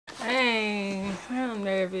I'm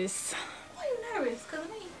nervous. Why you nervous? Cause of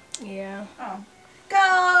me? Yeah. Oh.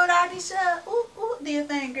 Go, DARNESHA. Ooh, ooh, do your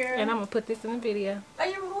thing, girl. And I'm gonna put this in the video. Are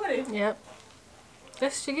you recording? Yep.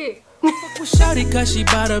 That's what you get. Shawty cause she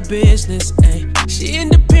bout her business, ayy. She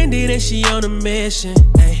independent and she on a mission,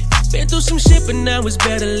 ayy. Been through some shit but now it's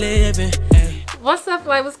better living, ayy. What's up,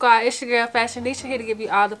 Flavor Squad? It's your girl Fashionisha here to give you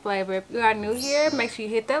all the flavor. If you are new here, make sure you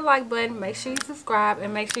hit that like button, make sure you subscribe,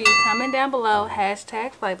 and make sure you comment down below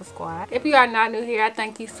 #Flavor Squad. If you are not new here, I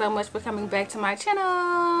thank you so much for coming back to my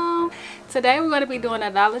channel. Today we're going to be doing a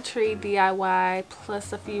Dollar Tree DIY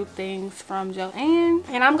plus a few things from Joann,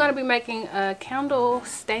 and I'm going to be making a candle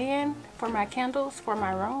stand for my candles for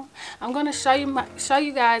my room. I'm going to show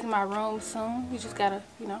you guys my room soon. You just gotta,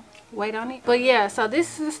 you know, wait on it. But yeah, so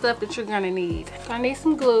this is the stuff that you're gonna need. So I need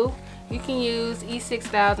some glue. You can use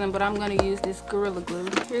E6000, but I'm gonna use this Gorilla Glue.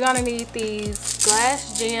 You're gonna need these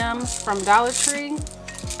glass gems from Dollar Tree.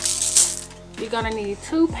 You're gonna need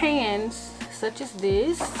 2 pans such as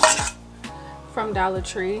this from Dollar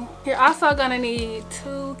Tree. You're also gonna need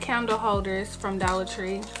 2 candle holders from Dollar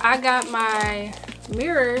Tree. I got my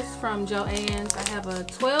mirrors from Joann's. I have a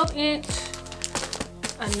 12-inch,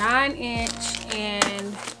 a 9-inch,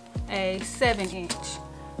 and a 7-inch.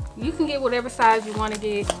 You can get whatever size you want to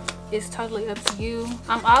get. It's totally up to you.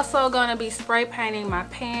 I'm also going to be spray painting my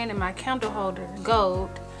pan and my candle holder gold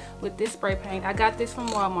with this spray paint. I got this from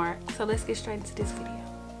Walmart. So let's get straight into this video.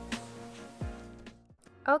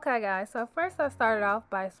 Okay guys, so first I started off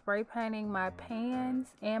by spray painting my pans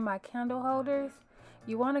and my candle holders.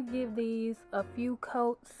 You want to give these a few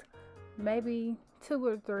coats, maybe 2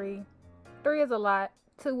 or 3. 3 is a lot.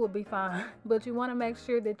 2 will be fine, but you want to make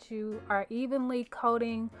sure that you are evenly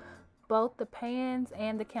coating both the pans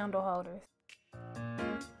and the candle holders.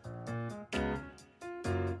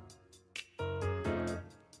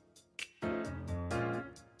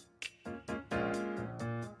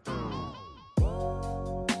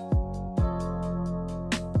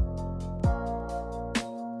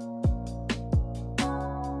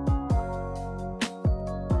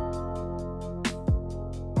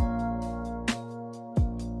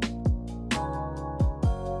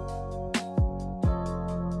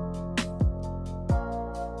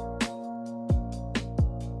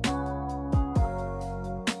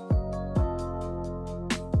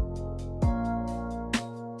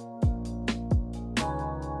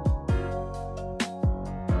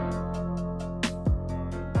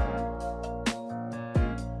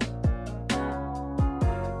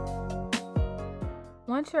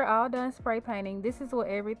 Once you're all done spray painting, this is what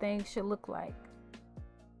everything should look like.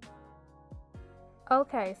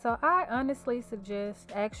 Okay, so I honestly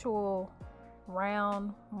suggest actual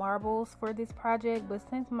round marbles for this project, but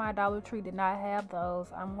since my Dollar Tree did not have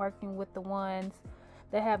those, I'm working with the ones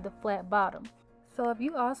that have the flat bottom. So if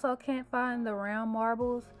you also can't find the round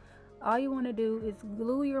marbles, all you want to do is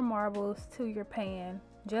glue your marbles to your pan,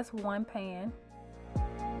 just one pan.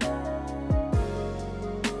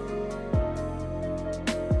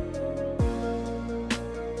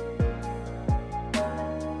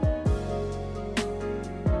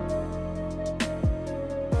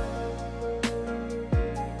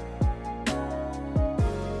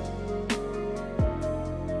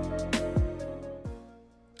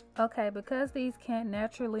 Okay, because these can't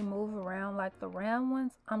naturally move around like the round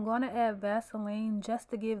ones, I'm going to add Vaseline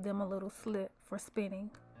just to give them a little slip for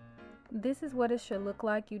spinning. This is what it should look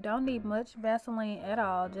like. You don't need much Vaseline at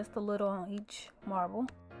all, just a little on each marble.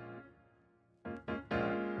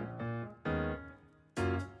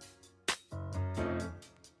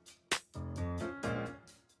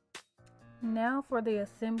 Now for the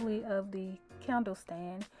assembly of the candle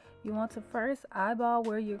stand. You want to first eyeball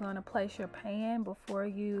where you're going to place your pan before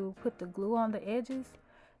you put the glue on the edges.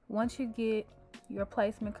 Once you get your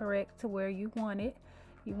placement correct to where you want it,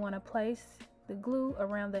 you want to place the glue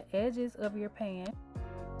around the edges of your pan.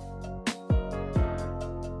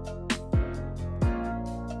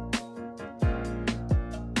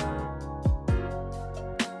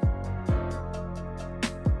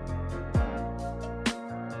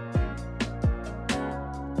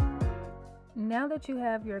 Now that you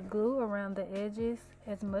have your glue around the edges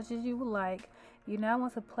as much as you would like, you now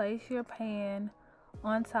want to place your pan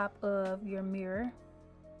on top of your mirror.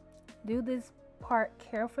 Do this part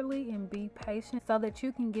carefully and be patient so that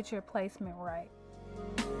you can get your placement right.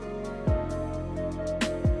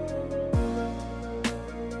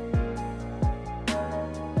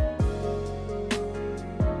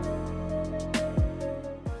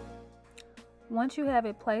 Once you have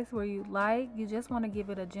it placed where you like, you just want to give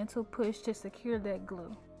it a gentle push to secure that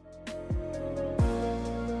glue.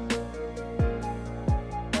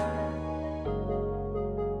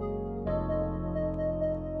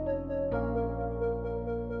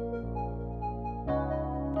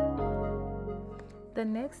 The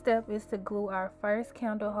next step is to glue our first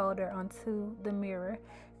candle holder onto the mirror,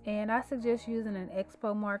 and I suggest using an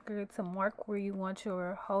expo marker to mark where you want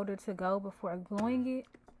your holder to go before gluing it.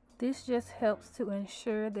 This just helps to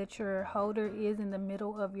ensure that your holder is in the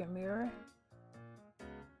middle of your mirror.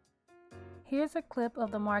 Here's a clip of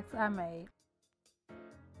the marks I made.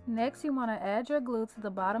 Next, you want to add your glue to the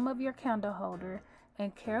bottom of your candle holder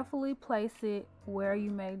and carefully place it where you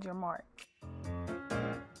made your mark.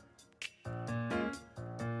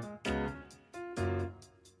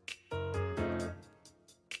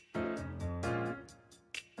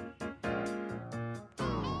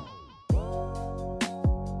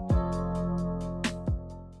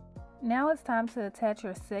 Now it's time to attach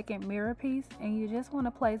your second mirror piece, and you just want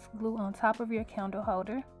to place glue on top of your candle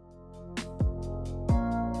holder.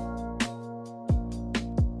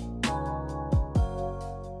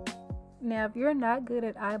 Now if you're not good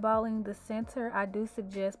at eyeballing the center, I do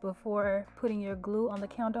suggest before putting your glue on the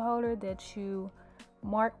candle holder that you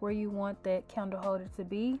mark where you want that candle holder to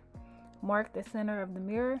be. Mark the center of the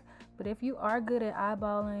mirror, but if you are good at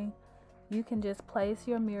eyeballing, you can just place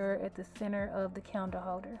your mirror at the center of the candle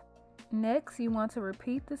holder. Next, you want to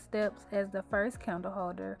repeat the steps as the first candle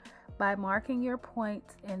holder by marking your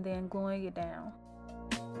points and then gluing it down.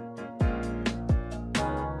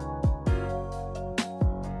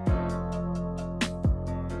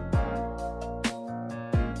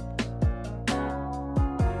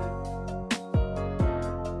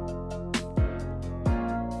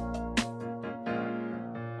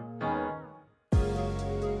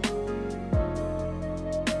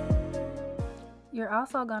 You're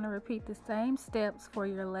also going to repeat the same steps for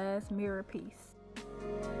your last mirror piece.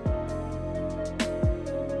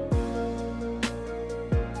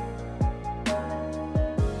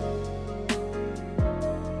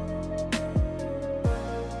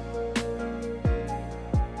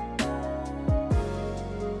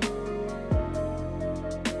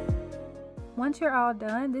 Once you're all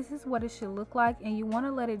done, this is what it should look like, and you want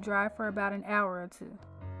to let it dry for about an hour or two.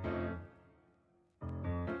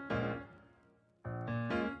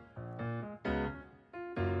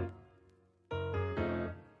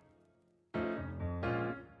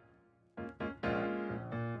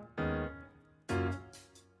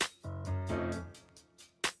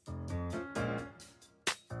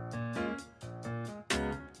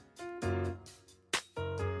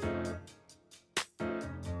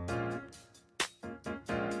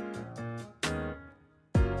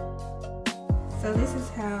 So this is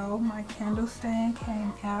how my candle stand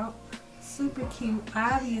came out. Super cute.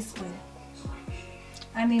 Obviously,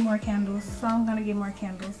 I need more candles, so I'm gonna get more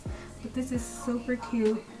candles. But this is super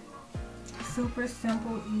cute, super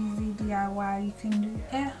simple, easy DIY you can do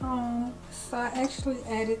at home. So I actually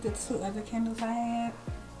added the 2 other candles I had,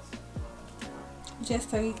 just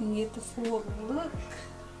so you can get the full look.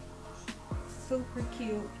 Super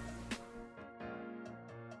cute.